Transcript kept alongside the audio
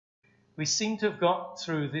We seem to have got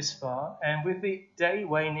through this far, and with the day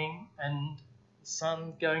waning and the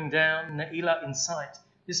sun going down, Ne'ilah in sight,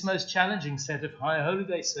 this most challenging set of High Holy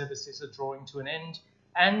Day services are drawing to an end,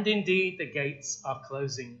 and indeed the gates are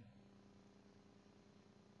closing.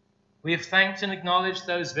 We have thanked and acknowledged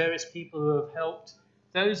those various people who have helped,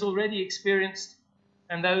 those already experienced,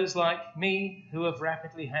 and those like me who have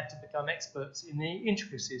rapidly had to become experts in the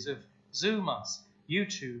intricacies of Zoomus,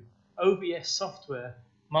 YouTube, OBS software,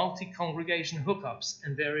 multi-congregation hookups,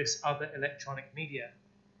 and various other electronic media.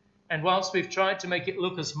 And whilst we've tried to make it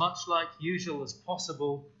look as much like usual as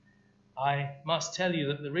possible, I must tell you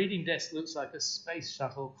that the reading desk looks like a space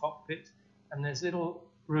shuttle cockpit, and there's little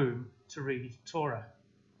room to read Torah.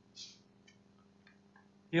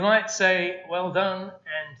 You might say, well done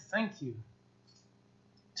and thank you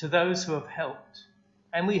to those who have helped,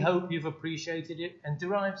 and we hope you've appreciated it and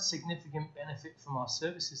derived significant benefit from our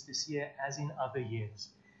services this year as in other years.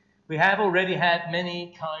 We have already had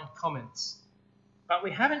many kind comments, but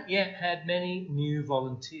we haven't yet had many new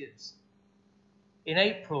volunteers. In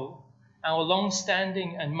April, our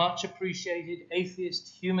long-standing and much appreciated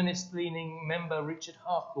atheist, humanist-leaning member Richard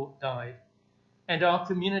Harcourt died, and our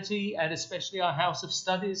community, and especially our House of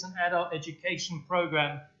Studies and Adult Education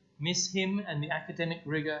program, miss him and the academic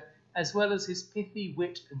rigour, as well as his pithy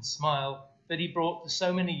wit and smile that he brought to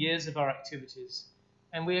so many years of our activities.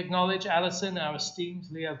 And we acknowledge Alison, our esteemed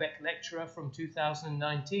Leo Baeck lecturer from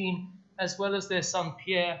 2019, as well as their son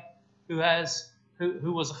Pierre, who was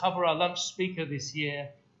a Chavurah lunch speaker this year,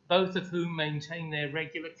 both of whom maintain their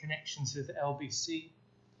regular connections with LBC.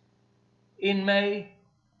 In May,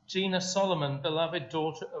 Gina Solomon, beloved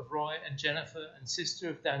daughter of Roy and Jennifer and sister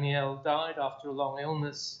of Danielle, died after a long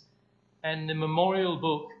illness, and the memorial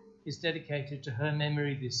book is dedicated to her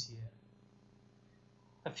memory this year.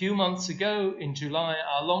 A few months ago, in July,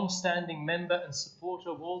 our long-standing member and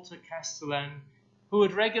supporter Walter Castellan, who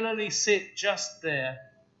would regularly sit just there,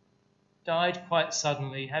 died quite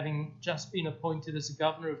suddenly, having just been appointed as a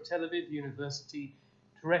governor of Tel Aviv University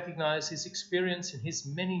to recognize his experience and his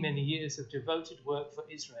many, many years of devoted work for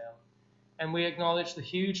Israel. And we acknowledge the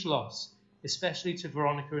huge loss, especially to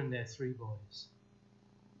Veronica and their 3 boys.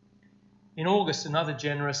 In August, another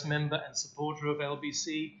generous member and supporter of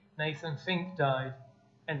LBC, Nathan Fink, died,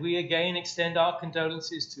 and we again extend our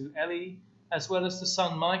condolences to Ellie, as well as to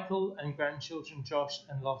son Michael and grandchildren Josh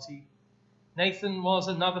and Lottie. Nathan was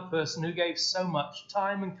another person who gave so much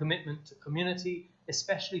time and commitment to community,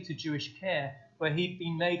 especially to Jewish care, where he'd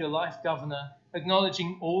been made a life governor,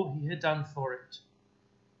 acknowledging all he had done for it.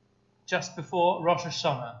 Just before Rosh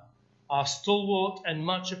Hashanah, our stalwart and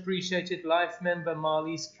much appreciated life member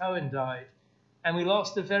Marlies Cohen died, and we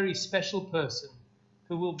lost a very special person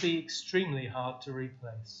who will be extremely hard to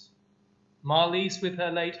replace. Marlies, with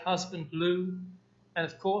her late husband Lou, and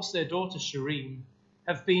of course their daughter Shireen,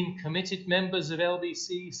 have been committed members of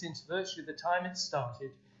LBC since virtually the time it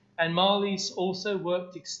started, and Marlies also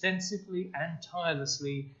worked extensively and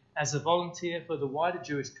tirelessly as a volunteer for the wider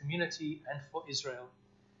Jewish community and for Israel.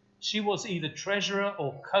 She was either treasurer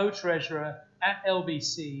or co-treasurer at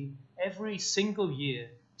LBC every single year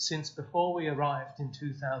since before we arrived in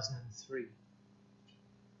 2003.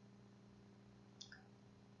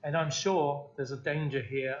 And I'm sure there's a danger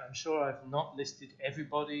here. I'm sure I've not listed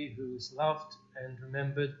everybody who's loved and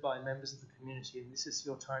remembered by members of the community, and this is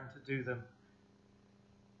your time to do them.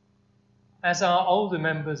 As our older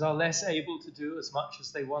members are less able to do as much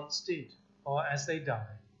as they once did, or as they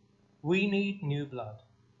die, we need new blood,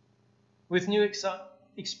 with new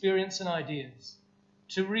experience and ideas,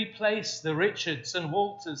 to replace the Richards and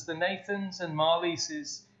Walters, the Nathans and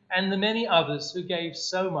Marlises, and the many others who gave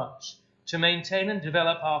so much to maintain and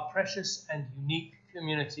develop our precious and unique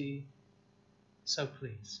community. So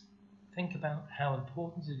please, think about how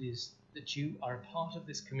important it is that you are a part of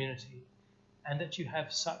this community and that you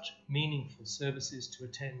have such meaningful services to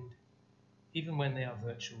attend, even when they are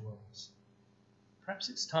virtual ones. Perhaps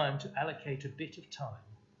it's time to allocate a bit of time,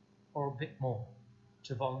 or a bit more,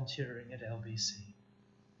 to volunteering at LBC.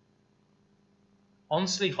 On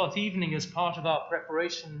Slichot evening, as part of our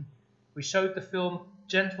preparation, we showed the film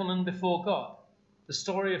Gentleman Before God, the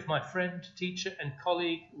story of my friend, teacher and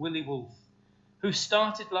colleague Willie Wolfe, who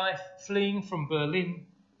started life fleeing from Berlin,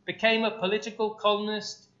 became a political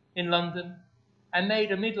columnist in London, and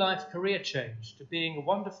made a midlife career change to being a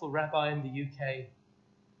wonderful rabbi in the UK,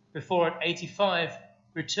 before at 85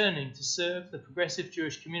 returning to serve the progressive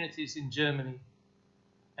Jewish communities in Germany,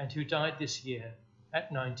 and who died this year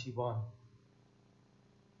at 91.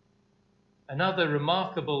 Another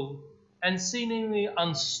remarkable and seemingly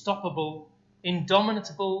unstoppable,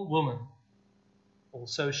 indomitable woman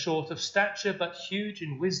Also short of stature, but huge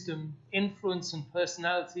in wisdom, influence and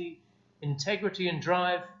personality, integrity and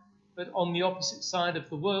drive, but on the opposite side of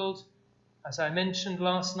the world, as I mentioned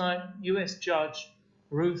last night, US Judge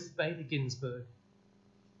Ruth Bader Ginsburg.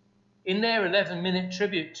 In their 11-minute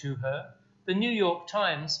tribute to her, the New York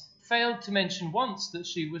Times failed to mention once that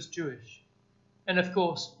she was Jewish. And of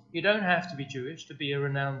course, you don't have to be Jewish to be a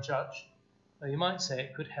renowned judge, though you might say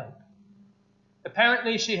it could help.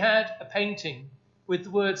 Apparently she had a painting with the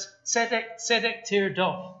words Tzedek, Tzedek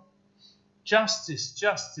Tirdof, justice,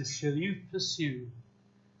 justice shall you pursue.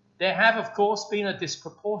 There have, of course, been a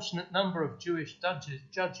disproportionate number of Jewish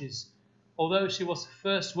judges, although she was the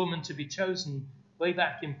first woman to be chosen way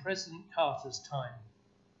back in President Carter's time.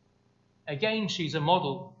 Again, she's a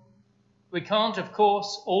model. We can't, of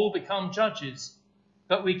course, all become judges,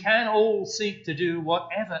 but we can all seek to do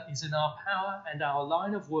whatever is in our power and our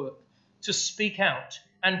line of work to speak out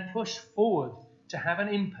and push forward to have an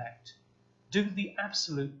impact, do the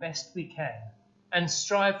absolute best we can, and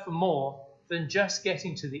strive for more than just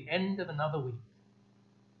getting to the end of another week.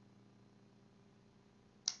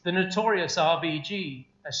 The notorious RBG,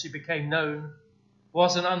 as she became known,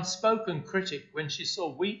 was an unspoken critic when she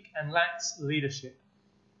saw weak and lax leadership.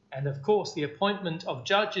 And of course, the appointment of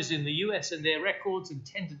judges in the US and their records and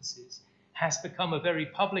tendencies has become a very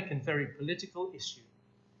public and very political issue,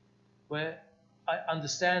 where I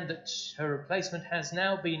understand that her replacement has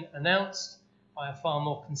now been announced by a far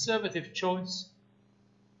more conservative choice.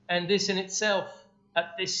 And this in itself,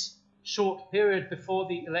 at this short period before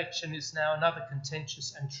the election, is now another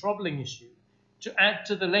contentious and troubling issue to add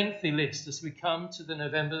to the lengthy list as we come to the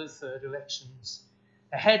November 3rd elections.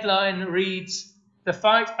 A headline reads, "The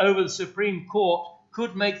fight over the Supreme Court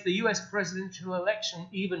could make the US presidential election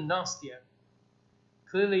even nastier."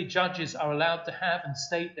 Clearly, judges are allowed to have and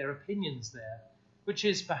state their opinions there, which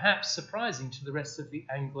is perhaps surprising to the rest of the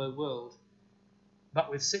Anglo world. But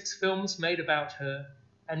with 6 films made about her,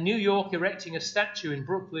 and New York erecting a statue in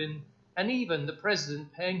Brooklyn, and even the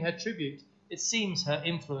president paying her tribute, it seems her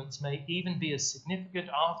influence may even be as significant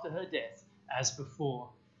after her death as before.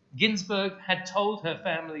 Ginsburg had told her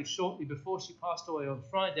family shortly before she passed away on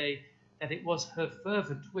Friday that it was her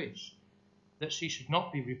fervent wish that she should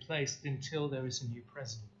not be replaced until there is a new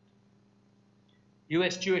president.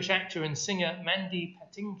 US Jewish actor and singer Mandy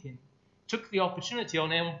Patinkin took the opportunity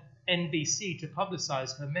on NBC to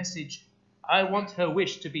publicize her message, "I want her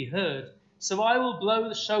wish to be heard, so I will blow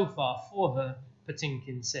the shofar for her,"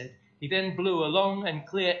 Patinkin said. He then blew a long and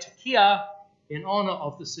clear tekiah in honor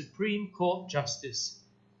of the Supreme Court Justice.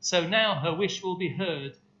 "So now her wish will be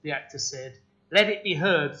heard," the actor said. "Let it be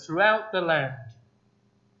heard throughout the land."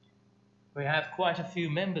 We have quite a few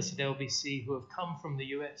members at LBC who have come from the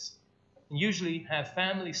US and usually have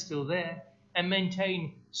families still there and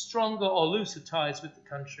maintain stronger or looser ties with the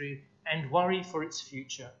country and worry for its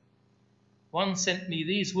future. One sent me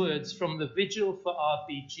these words from the vigil for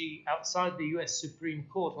RBG outside the US Supreme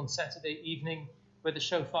Court on Saturday evening, where the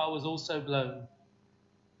shofar was also blown.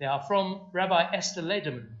 They are from Rabbi Esther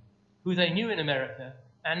Lederman, who they knew in America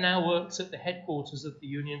and now works at the headquarters of the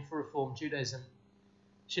Union for Reform Judaism.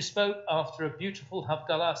 She spoke after a beautiful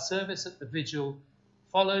Havdalah service at the vigil,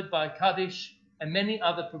 followed by Kaddish and many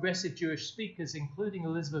other progressive Jewish speakers, including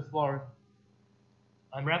Elizabeth Warren.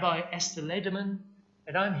 "I'm Rabbi Esther Lederman,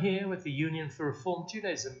 and I'm here with the Union for Reform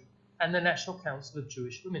Judaism and the National Council of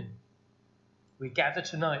Jewish Women. We gather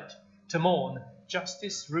tonight to mourn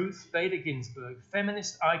Justice Ruth Bader Ginsburg,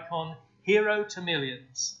 feminist icon, hero to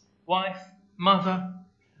millions, wife, mother,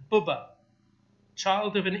 Bubba,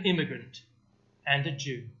 child of an immigrant and a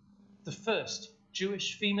Jew, the first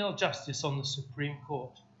Jewish female justice on the Supreme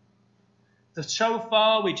Court. The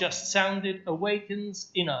shofar we just sounded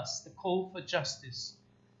awakens in us the call for justice.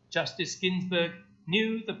 Justice Ginsburg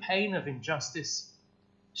knew the pain of injustice.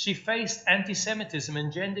 She faced anti-Semitism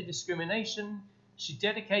and gender discrimination. She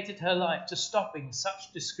dedicated her life to stopping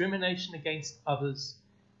such discrimination against others.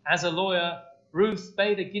 As a lawyer, Ruth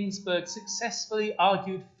Bader Ginsburg successfully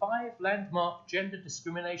argued 5 landmark gender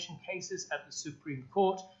discrimination cases at the Supreme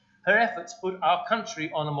Court. Her efforts put our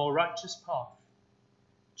country on a more righteous path.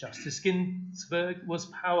 Justice Ginsburg was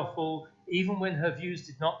powerful even when her views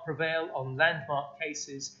did not prevail on landmark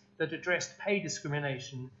cases that addressed pay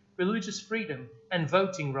discrimination, religious freedom, and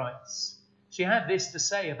voting rights. She had this to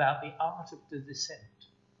say about the art of the dissent.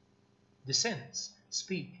 Dissents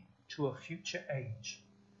speak to a future age.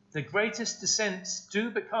 The greatest dissents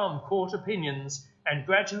do become court opinions, and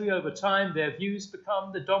gradually over time their views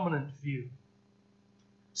become the dominant view.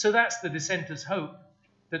 So that's the dissenters' hope,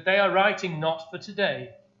 that they are writing not for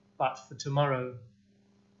today, but for tomorrow.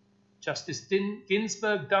 Justice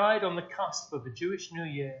Ginsburg died on the cusp of a Jewish New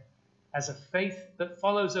Year. As a faith that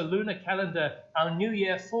follows a lunar calendar, our New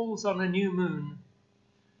Year falls on a new moon.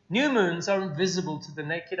 New moons are invisible to the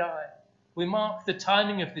naked eye. We mark the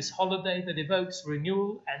timing of this holiday that evokes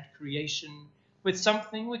renewal and creation with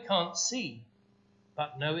something we can't see,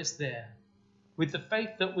 but know is there, with the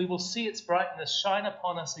faith that we will see its brightness shine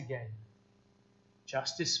upon us again.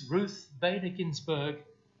 Justice Ruth Bader Ginsburg,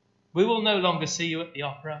 we will no longer see you at the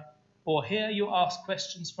opera or hear you ask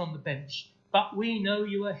questions from the bench, but we know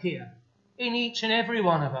you are here, in each and every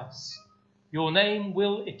one of us. Your name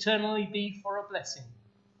will eternally be for a blessing.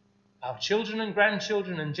 Our children and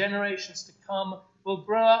grandchildren and generations to come will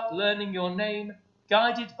grow up learning your name,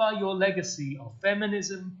 guided by your legacy of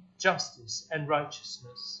feminism, justice, and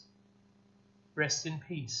righteousness. Rest in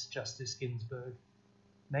peace, Justice Ginsburg.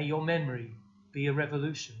 May your memory be a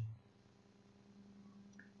revolution.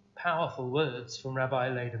 Powerful words from Rabbi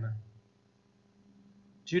Lederman.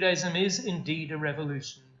 Judaism is indeed a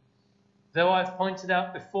revolution. Though I've pointed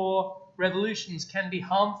out before, revolutions can be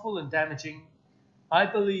harmful and damaging, I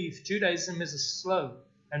believe Judaism is a slow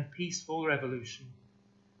and peaceful revolution.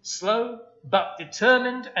 Slow, but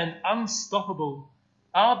determined and unstoppable.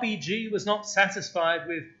 RBG was not satisfied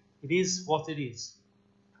with "it is what it is."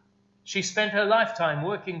 She spent her lifetime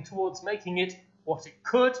working towards making it what it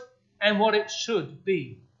could and what it should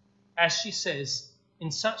be. As she says, in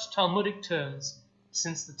such Talmudic terms,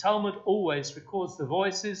 since the Talmud always records the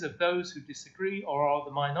voices of those who disagree or are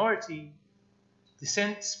the minority,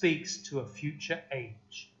 dissent speaks to a future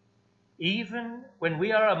age. Even when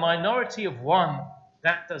we are a minority of one,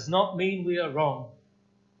 that does not mean we are wrong.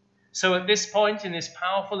 So at this point in this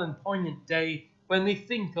powerful and poignant day, when we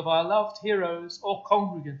think of our loved heroes or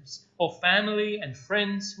congregants or family and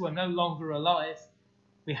friends who are no longer alive,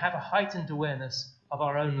 we have a heightened awareness of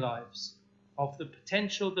our own lives, of the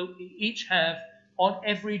potential that we each have on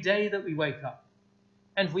every day that we wake up.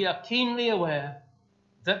 And we are keenly aware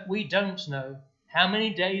that we don't know how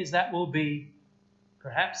many days that will be,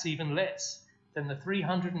 perhaps even less than the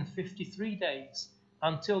 353 days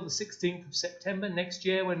until the 16th of September next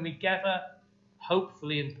year, when we gather,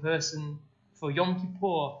 hopefully in person, for Yom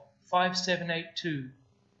Kippur 5782.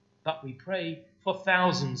 But we pray for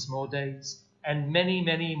thousands more days and many,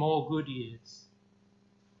 many more good years.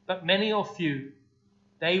 But many or few,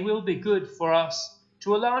 they will be good for us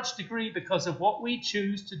to a large degree because of what we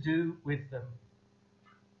choose to do with them.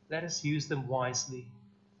 Let us use them wisely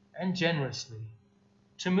and generously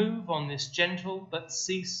to move on this gentle but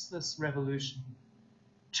ceaseless revolution,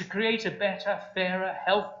 to create a better, fairer,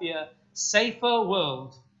 healthier, safer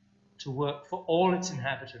world, to work for all its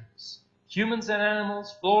inhabitants, humans and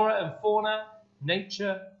animals, flora and fauna,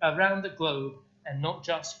 nature around the globe, and not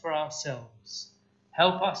just for ourselves.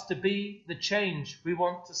 Help us to be the change we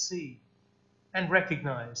want to see, and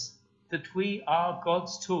recognize that we are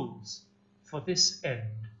God's tools for this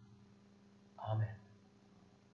end.